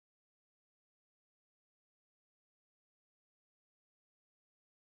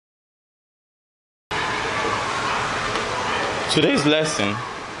Today's lesson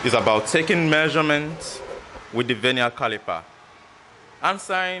is about taking measurements with the Vernier Calliper,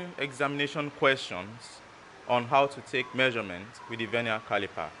 answering examination questions on how to take measurements with the Vernier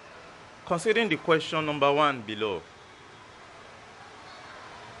Calliper. Considering the question number 1 below.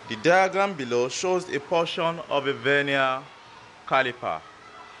 The diagram below shows a portion of a Vernier Calliper.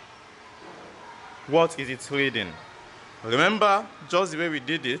 What is its reading? Remember just the way we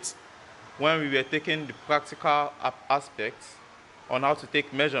did it when we were taking the practical aspects on how to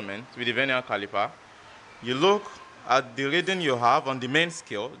take measurements with the Vernier Calliper. You look at the reading you have on the main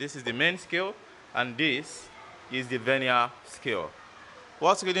scale. This is the main scale, and this is the Vernier scale.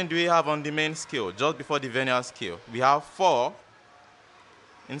 What reading do we have on the main scale just before the Vernier scale? We have 4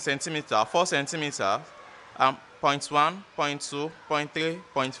 in centimeter, 4 centimeters, 0.1, 0.2, 0.3,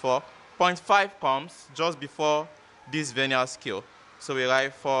 0.4, 0.5 comes just before this Vernier scale. So we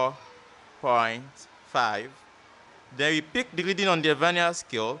write 4.5. Then we pick the reading on the Vernier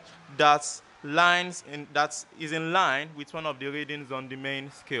scale that is in line with one of the readings on the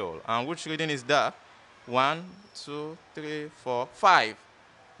main scale. And which reading is that? 1, 2, 3, 4, 5.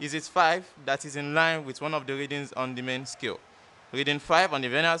 Is it 5 that is in line with one of the readings on the main scale? Reading 5 on the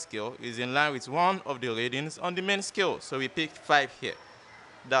Vernier scale is in line with one of the readings on the main scale. So we picked 5 here.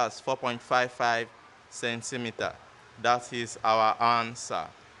 That's 4.55 centimeter. That is our answer.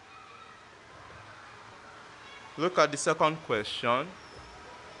 Look at the second question.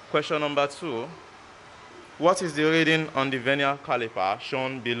 Question number 2. What is the reading on the Vernier Calliper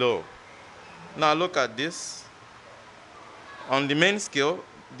shown below? Now look at this. On the main scale,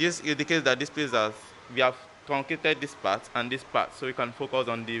 this indicates that this place has, we have truncated this part and this part, so we can focus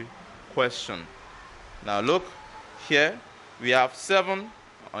on the question. Now look here, we have 7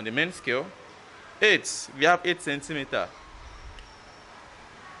 on the main scale. 8, we have 8 centimeter.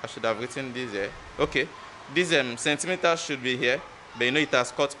 I should have written this here. Okay, this centimeter should be here, but you know it has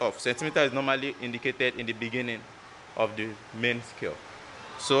cut off. Centimeter is normally indicated in the beginning of the main scale.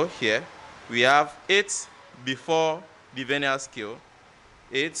 So here we have 8 before the Vernier scale.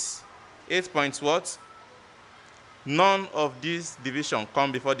 8 points what? None of these division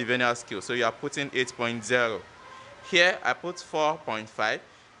come before the Vernier scale, so you are putting 8.0. Here I put 4.5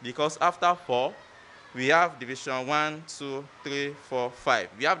 because after 4 we have division 1, 2, 3, 4, 5.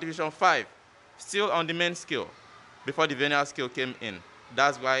 We have division 5 still on the main scale before the Vernier scale came in.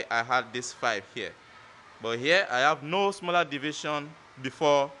 That's why I had this 5 here. But here I have no smaller division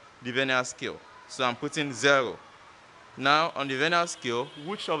before the Vernier scale, so I'm putting 0. Now on the Vernier scale,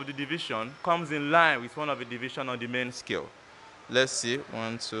 which of the division comes in line with one of the division on the main scale? Let's see.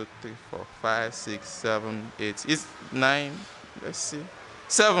 1, 2, 3, 4, 5, 6, 7, 8. It's 9. Let's see.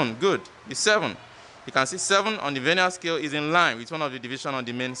 7. Good. It's 7. You can see 7 on the Vernier scale is in line with one of the division on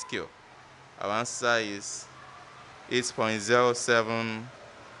the main scale. Our answer is 8.07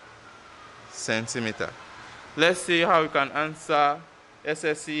 centimeter. Let's see how we can answer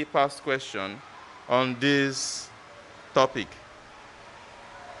SSC past question on this topic.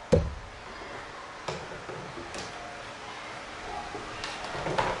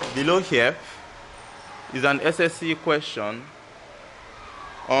 Below here is an SSC question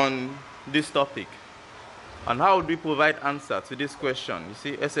on this topic. And how would we provide answer to this question? You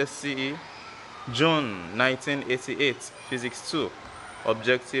see, SSCE, June 1988, Physics 2,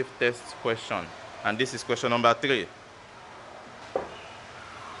 objective test question. And this is question number 3.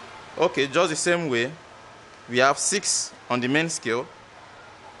 Okay, just the same way, we have 6 on the main scale.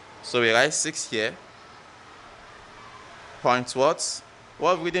 So we write 6 here. Point what?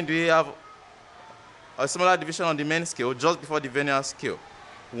 What reading do we have? A similar division on the main scale just before the Vernier scale.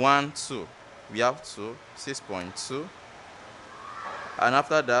 1, 2. We have 2, 6.2. And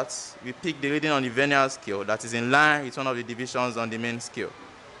after that, we pick the reading on the Vernier scale that is in line with one of the divisions on the main scale.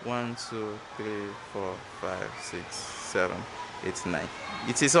 1, 2, 3, 4, 5, 6, 7, 8, 9.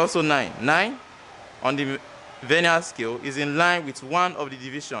 It is also 9. 9 on the Vernier scale is in line with one of the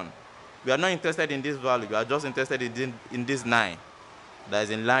division. We are not interested in this value. We are just interested in this 9. That is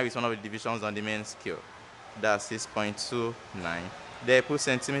in line with one of the divisions on the main scale. That's 6.29. They put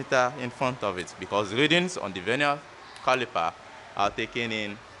centimeter in front of it because readings on the Vernier Calliper are taken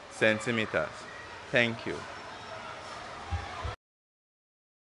in centimeters. Thank you.